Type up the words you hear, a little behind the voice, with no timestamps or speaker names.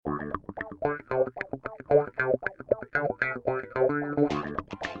Hello,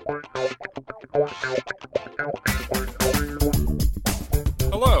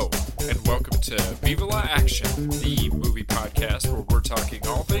 and welcome to Viva La Action, the movie podcast where we're talking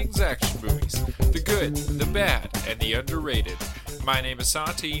all things action movies. The good, the bad, and the underrated. My name is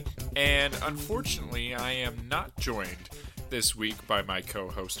Santi, and unfortunately I am not joined this week by my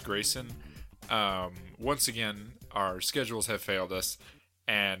co-host Grayson. Once again, our schedules have failed us,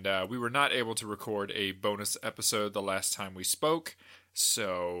 and we were not able to record a bonus episode the last time we spoke.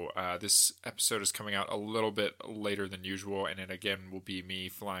 So this episode is coming out a little bit later than usual, and it again will be me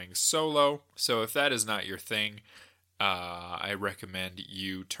flying solo. So if that is not your thing, I recommend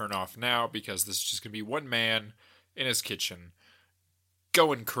you turn off now, because this is just going to be one man in his kitchen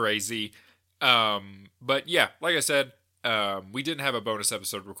going crazy. But yeah, like I said, we didn't have a bonus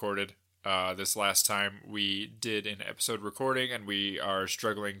episode recorded this last time. We did an episode recording, and we are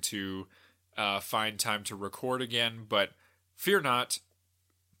struggling to find time to record again, but fear not,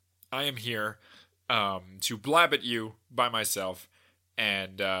 I am here to blab at you by myself,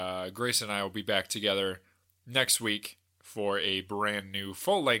 and Grace and I will be back together next week for a brand new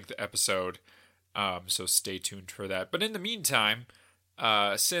full-length episode, so stay tuned for that. But in the meantime,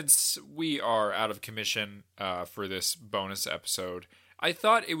 since we are out of commission for this bonus episode, I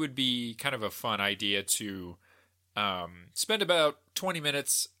thought it would be kind of a fun idea to spend about 30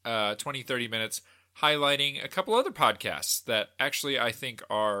 minutes highlighting a couple other podcasts that actually I think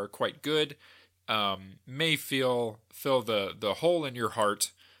are quite good, may fill the hole in your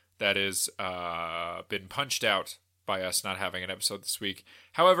heart that is been punched out by us not having an episode this week.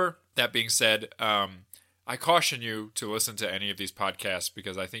 However, that being said, I caution you to listen to any of these podcasts,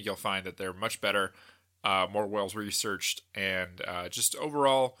 because I think you'll find that they're much better, more well-researched, and just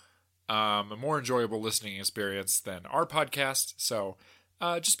overall a more enjoyable listening experience than our podcast. So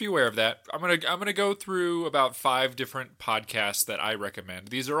just be aware of that. I'm gonna go through about 5 different podcasts that I recommend.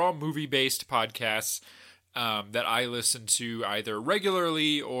 These are all movie-based podcasts that I listen to either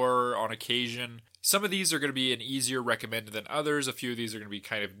regularly or on occasion. Some of these are going to be an easier recommend than others. A few of these are going to be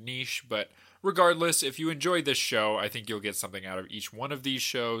kind of niche, but regardless, if you enjoyed this show, I think you'll get something out of each one of these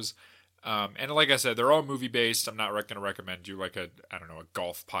shows. And like I said, they're all movie-based. I'm not going to recommend you like a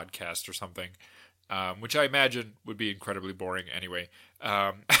golf podcast or something, which I imagine would be incredibly boring anyway.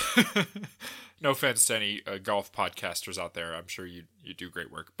 No offense to any golf podcasters out there. I'm sure you do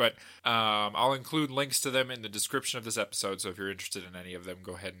great work. But I'll include links to them in the description of this episode, so if you're interested in any of them,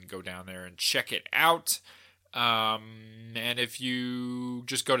 go ahead and go down there and check it out. And if you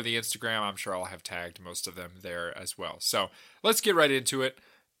just go to the Instagram, I'm sure I'll have tagged most of them there as well. So let's get right into it.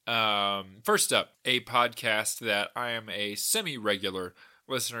 First up, a podcast that I am a semi-regular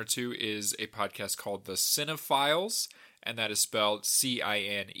listener to is a podcast called The Cinephiles, and that is spelled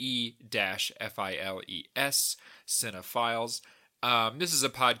CINE-FILES, Cinephiles. This is a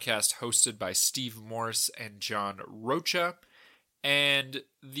podcast hosted by Steve Morris and John Rocha, and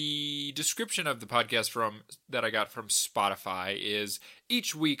the description of the podcast that I got from Spotify is: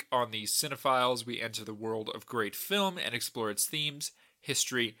 each week on The Cinephiles, we enter the world of great film and explore its themes,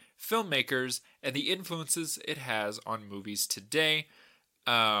 history, filmmakers, and the influences it has on movies today.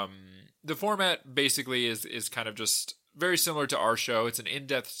 The format basically is kind of just very similar to our show. It's an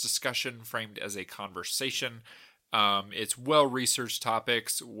in-depth discussion framed as a conversation. It's well-researched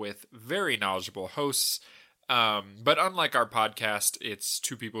topics with very knowledgeable hosts. But unlike our podcast, it's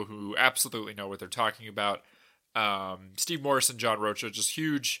two people who absolutely know what they're talking about. Steve Morris and John Rocha, just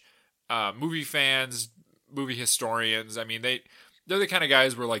huge movie fans, movie historians. I mean, they're the kind of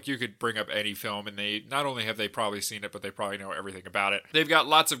guys where, like, you could bring up any film and they not only have they probably seen it, but they probably know everything about it. They've got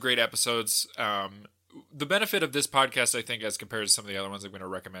lots of great episodes. The benefit of this podcast, I think, as compared to some of the other ones I'm going to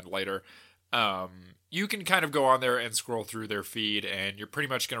recommend later, you can kind of go on there and scroll through their feed, and you're pretty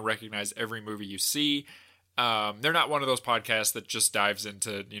much going to recognize every movie you see. They're not one of those podcasts that just dives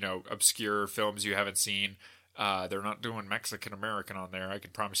into, obscure films you haven't seen. They're not doing Mexican American on there, I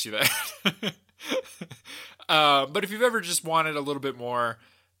can promise you that. But if you've ever just wanted a little bit more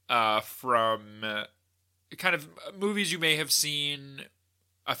from kind of movies you may have seen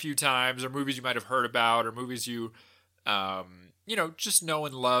a few times, or movies you might have heard about, or movies you just know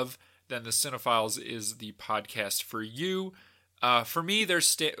and love, then The Cinephiles is the podcast for you. For me,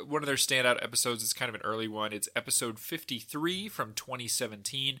 there's one of their standout episodes. It's kind of an early one. It's episode 53 from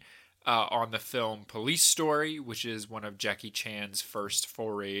 2017 on the film Police Story, which is one of Jackie Chan's first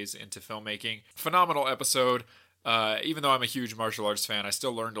forays into filmmaking. Phenomenal episode. Even though I'm a huge martial arts fan, I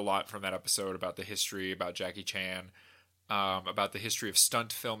still learned a lot from that episode about the history, about Jackie Chan, about the history of stunt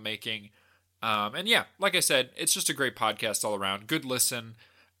filmmaking. And yeah, like I said, it's just a great podcast all around. Good listen.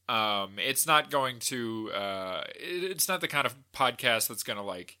 It's not going to. It's not the kind of podcast that's going to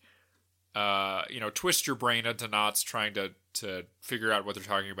like, twist your brain into knots trying to figure out what they're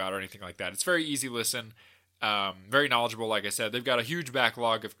talking about or anything like that. It's very easy listen. Very knowledgeable. Like I said, they've got a huge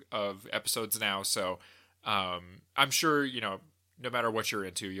backlog of episodes now, so I'm sure no matter what you're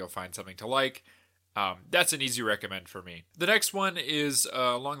into, you'll find something to like. That's an easy recommend for me. The next one is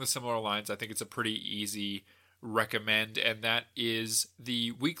along the similar lines. I think it's a pretty easy recommend, and that is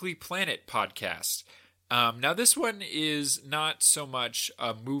the Weekly Planet podcast. Now, this one is not so much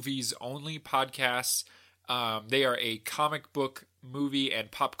a movies-only podcast. They are a comic book, movie,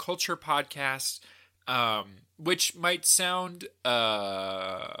 and pop culture podcast, which might sound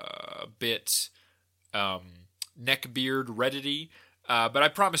a bit neckbeard Reddity, but I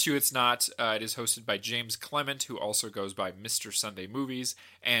promise you it's not. It is hosted by James Clement, who also goes by Mr. Sunday Movies,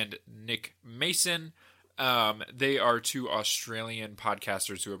 and Nick Mason. They are two Australian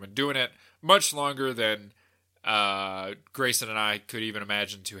podcasters who have been doing it much longer than Grayson and I could even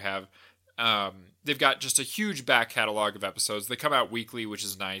imagine to have. They've got just a huge back catalog of episodes. They come out weekly, which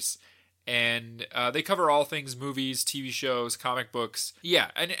is nice. And they cover all things movies, TV shows, comic books. Yeah,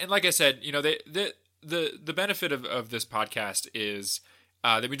 and like I said, the benefit of this podcast is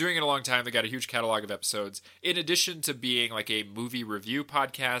they've been doing it a long time. They got a huge catalog of episodes. In addition to being like a movie review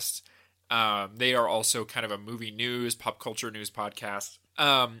podcast, they are also kind of a movie news, pop culture news podcast.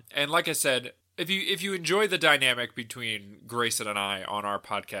 And like I said, if you enjoy the dynamic between Grayson and I on our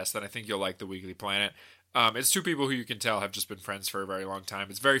podcast, then I think you'll like the Weekly Planet. It's two people who you can tell have just been friends for a very long time.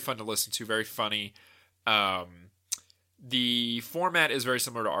 It's very fun to listen to, very funny. The format is very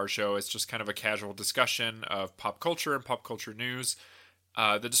similar to our show. It's just kind of a casual discussion of pop culture and pop culture news.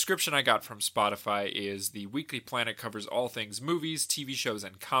 The description I got from Spotify is the Weekly Planet covers all things movies, TV shows,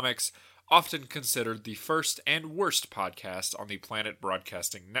 and comics, often considered the first and worst podcast on the Planet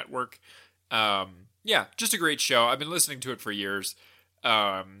Broadcasting Network. Yeah, just a great show. I've been listening to it for years.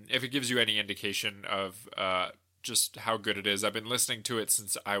 If it gives you any indication of just how good it is, I've been listening to it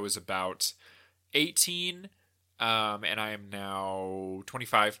since I was about 18, and I am now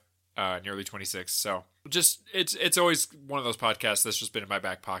 25, nearly 26. So just it's always one of those podcasts that's just been in my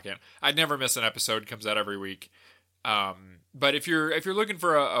back pocket. I never miss an episode; it comes out every week. But if you're looking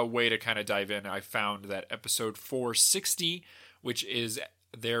for a way to kind of dive in, I found that episode 460, which is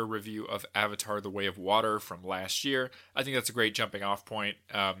their review of Avatar: The Way of Water from last year. I think that's a great jumping off point.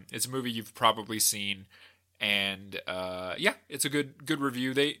 It's a movie you've probably seen, and yeah, it's a good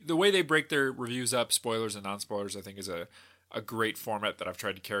review. The way they break their reviews up, spoilers and non-spoilers, I think is a great format that I've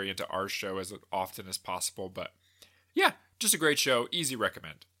tried to carry into our show as often as possible. But yeah, just a great show, easy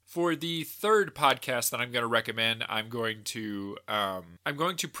recommend. For the third podcast that I'm going to recommend, I'm going to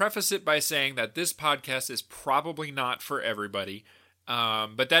preface it by saying that this podcast is probably not for everybody.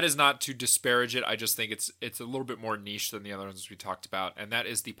 But that is not to disparage it. I just think it's a little bit more niche than the other ones we talked about, and that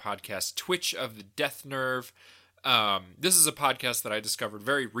is the podcast Twitch of the Death Nerve. This is a podcast that I discovered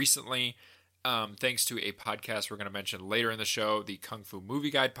very recently, thanks to a podcast we're going to mention later in the show, the Kung Fu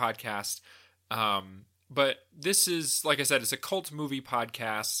Movie Guide podcast. But this is, like I said, it's a cult movie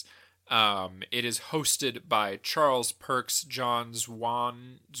podcast. It is hosted by Charles Perks, John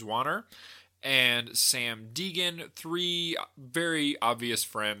Zwanner, and Sam Deegan, three very obvious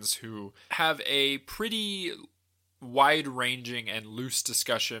friends who have a pretty wide-ranging and loose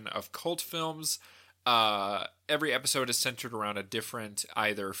discussion of cult films. Every episode is centered around a different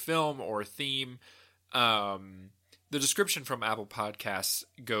either film or theme. The description from Apple Podcasts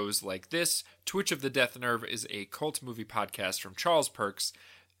goes like this. Twitch of the Death Nerve is a cult movie podcast from Charles Perks,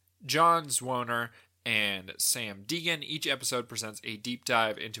 John Zwoner, and Sam Deegan. Each episode presents a deep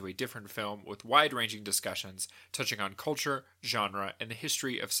dive into a different film with wide-ranging discussions touching on culture, genre, and the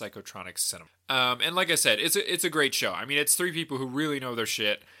history of psychotronic cinema. And like I said, it's a great show. I mean, it's three people who really know their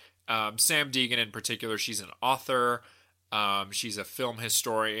shit. Sam Deegan in particular, she's an author. She's a film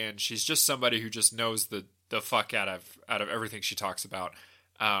historian. She's just somebody who just knows the fuck out of everything she talks about.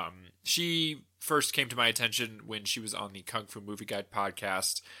 She first came to my attention when she was on the Kung Fu Movie Guide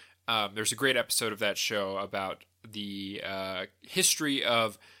podcast. There's a great episode of that show about the history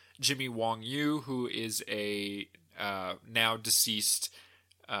of Jimmy Wong Yu, who is a now deceased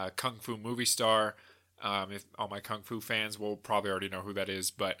Kung Fu movie star. If all my Kung Fu fans will probably already know who that is.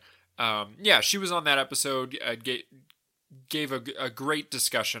 But yeah, she was on that episode, gave a great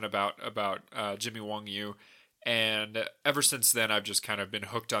discussion about Jimmy Wong Yu. And ever since then, I've just kind of been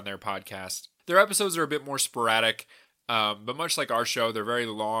hooked on their podcast. Their episodes are a bit more sporadic. But much like our show, they're very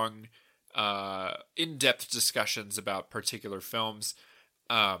long, in-depth discussions about particular films.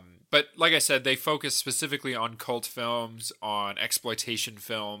 But like I said, they focus specifically on cult films, on exploitation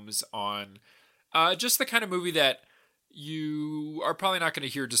films, on just the kind of movie that you are probably not going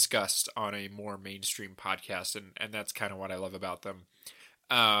to hear discussed on a more mainstream podcast, and that's kind of what I love about them.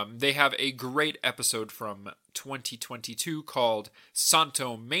 They have a great episode from 2022 called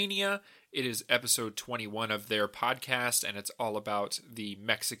Santo Mania. It is episode 21 of their podcast, and it's all about the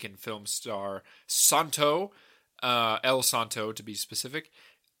Mexican film star Santo, El Santo to be specific.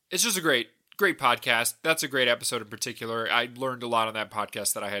 It's just a great podcast. That's a great episode in particular. I learned a lot on that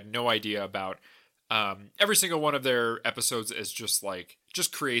podcast that I had no idea about. Every single one of their episodes is just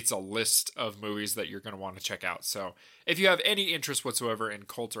creates a list of movies that you're going to want to check out. So if you have any interest whatsoever in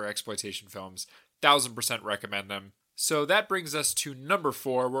cult or exploitation films, 1000% recommend them. So that brings us to number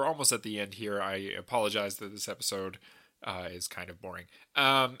 4. We're almost at the end here. I apologize that this episode is kind of boring.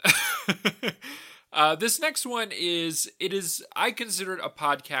 This next one I consider it a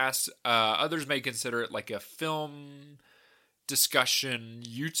podcast. Others may consider it like a film discussion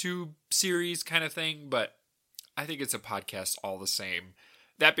YouTube series kind of thing, but I think it's a podcast all the same.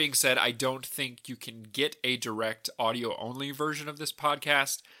 That being said, I don't think you can get a direct audio only version of this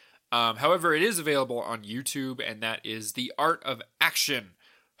podcast. However, it is available on YouTube, and that is The Art of Action,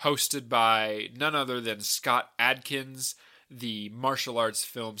 hosted by none other than Scott Adkins, the martial arts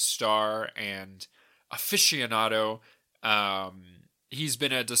film star and aficionado. He's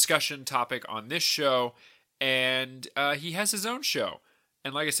been a discussion topic on this show, and he has his own show.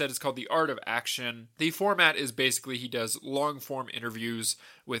 And like I said, it's called The Art of Action. The format is basically he does long-form interviews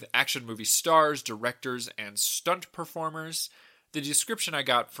with action movie stars, directors, and stunt performers. The description I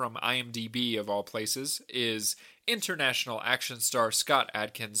got from IMDb, of all places, is international action star Scott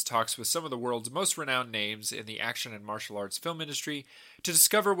Adkins talks with some of the world's most renowned names in the action and martial arts film industry to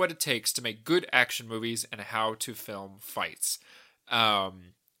discover what it takes to make good action movies and how to film fights.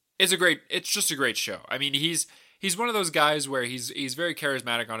 It's just a great show. I mean, he's one of those guys where he's very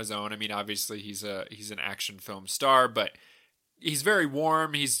charismatic on his own. I mean, obviously he's an action film star, but he's very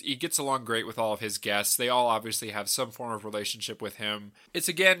warm. He gets along great with all of his guests. They all obviously have some form of relationship with him. It's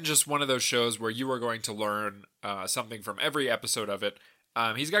again just one of those shows where you are going to learn something from every episode of it.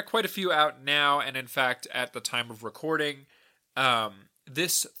 He's got quite a few out now, and in fact, at the time of recording,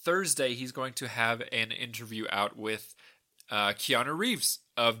 this Thursday he's going to have an interview out with Keanu Reeves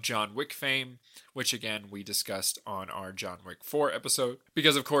of John Wick fame, which again we discussed on our John Wick 4 episode,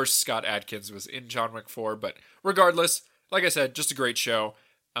 because of course Scott Adkins was in John Wick 4, but regardless, like I said, just a great show.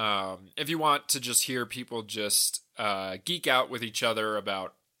 If you want to just hear people just geek out with each other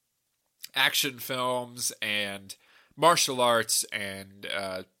about action films and martial arts and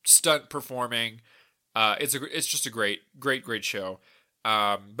stunt performing, it's just a great show.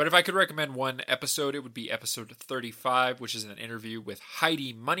 But if I could recommend one episode, it would be episode 35, which is an interview with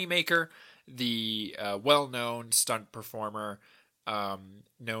Heidi Moneymaker, the well-known stunt performer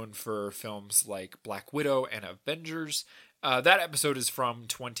known for films like Black Widow and Avengers. That episode is from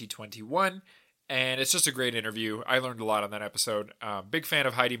 2021, and it's just a great interview. I learned a lot on that episode. Big fan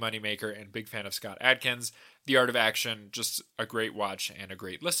of Heidi Moneymaker and big fan of Scott Adkins. The Art of Action, just a great watch and a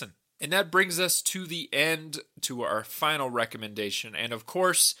great listen. And that brings us to the end, to our final recommendation. And of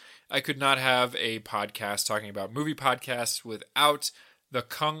course, I could not have a podcast talking about movie podcasts without the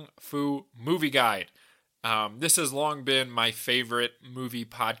Kung Fu Movie Guide. This has long been my favorite movie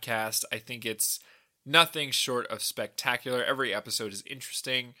podcast. I think it's nothing short of spectacular. Every episode is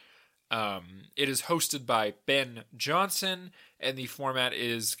interesting. It is hosted by Ben Johnson, and the format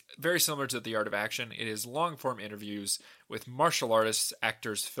is very similar to The Art of Action. It is long-form interviews with martial artists,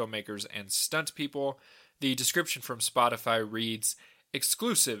 actors, filmmakers, and stunt people. The description from Spotify reads,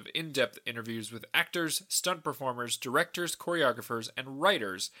 exclusive, in-depth interviews with actors, stunt performers, directors, choreographers, and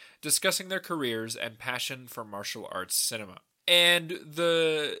writers discussing their careers and passion for martial arts cinema. And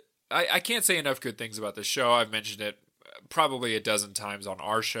I can't say enough good things about this show. I've mentioned it probably a dozen times on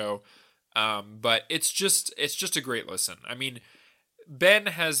our show. But it's just a great listen. I mean, Ben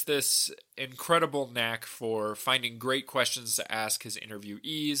has this incredible knack for finding great questions to ask his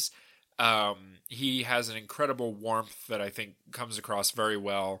interviewees. He has an incredible warmth that I think comes across very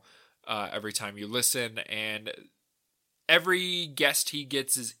well every time you listen, and every guest he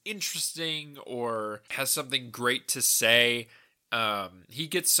gets is interesting or has something great to say. He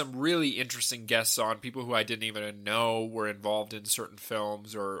gets some really interesting guests on, people who I didn't even know were involved in certain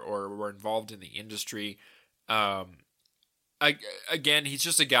films or were involved in the industry. Again, he's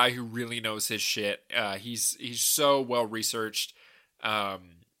just a guy who really knows his shit. He's so well researched.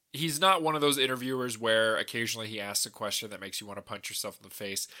 He's not one of those interviewers where occasionally he asks a question that makes you want to punch yourself in the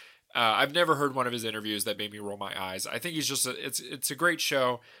face. I've never heard one of his interviews that made me roll my eyes. I think he's just it's a great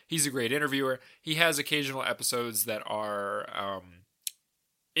show. He's a great interviewer. He has occasional episodes that are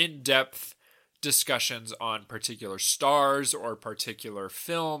in-depth discussions on particular stars or particular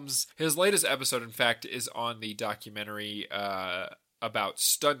films. His latest episode, in fact, is on the documentary about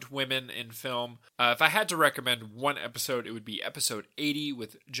stunt women in film. If I had to recommend one episode, it would be episode 80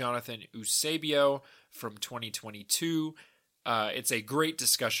 with Jonathan Eusebio from 2022. It's a great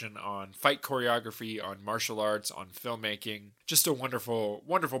discussion on fight choreography, on martial arts, on filmmaking. Just a wonderful,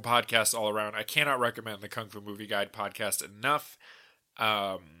 wonderful podcast all around. I cannot recommend the Kung Fu Movie Guide podcast enough.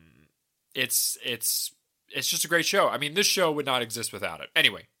 It's just a great show. I mean, this show would not exist without it.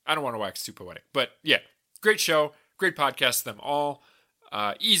 Anyway, I don't want to wax too poetic, but yeah, great show, great podcast, them all.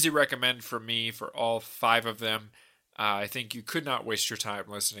 Easy recommend for me for all 5 of them. I think you could not waste your time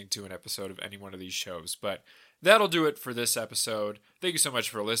listening to an episode of any one of these shows, but that'll do it for this episode. Thank you so much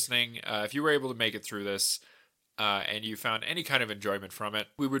for listening. If you were able to make it through this and you found any kind of enjoyment from it,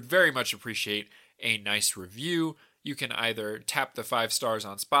 we would very much appreciate a nice review. You can either tap the 5 stars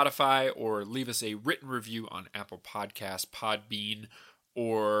on Spotify or leave us a written review on Apple Podcasts, Podbean,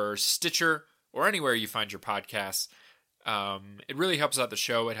 or Stitcher, or anywhere you find your podcasts. It really helps out the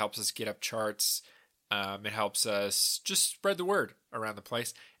show. It helps us get up charts. It helps us just spread the word around the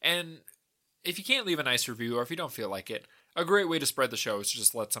place. And if you can't leave a nice review, or if you don't feel like it, a great way to spread the show is to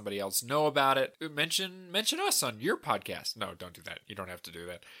just let somebody else know about it. Mention us on your podcast. No, don't do that. You don't have to do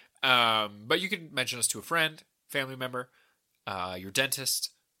that. But you can mention us to a friend, family member, your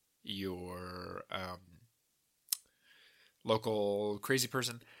dentist, your local crazy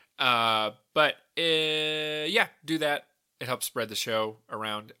person. But yeah, do that. It helps spread the show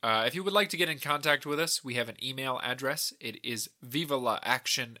around. If you would like to get in contact with us, we have an email address. It is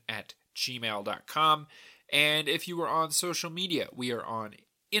vivalaaction@gmail.com. And if you are on social media, we are on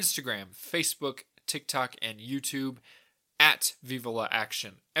Instagram, Facebook, TikTok, and YouTube at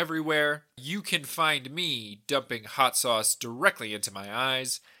 @VivalaAction everywhere. You can find me dumping hot sauce directly into my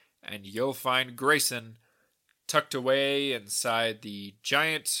eyes, and you'll find Grayson tucked away inside the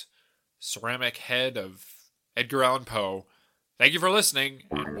giant ceramic head of Edgar Allan Poe. Thank you for listening,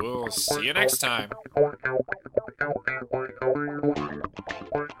 and we'll see you next time.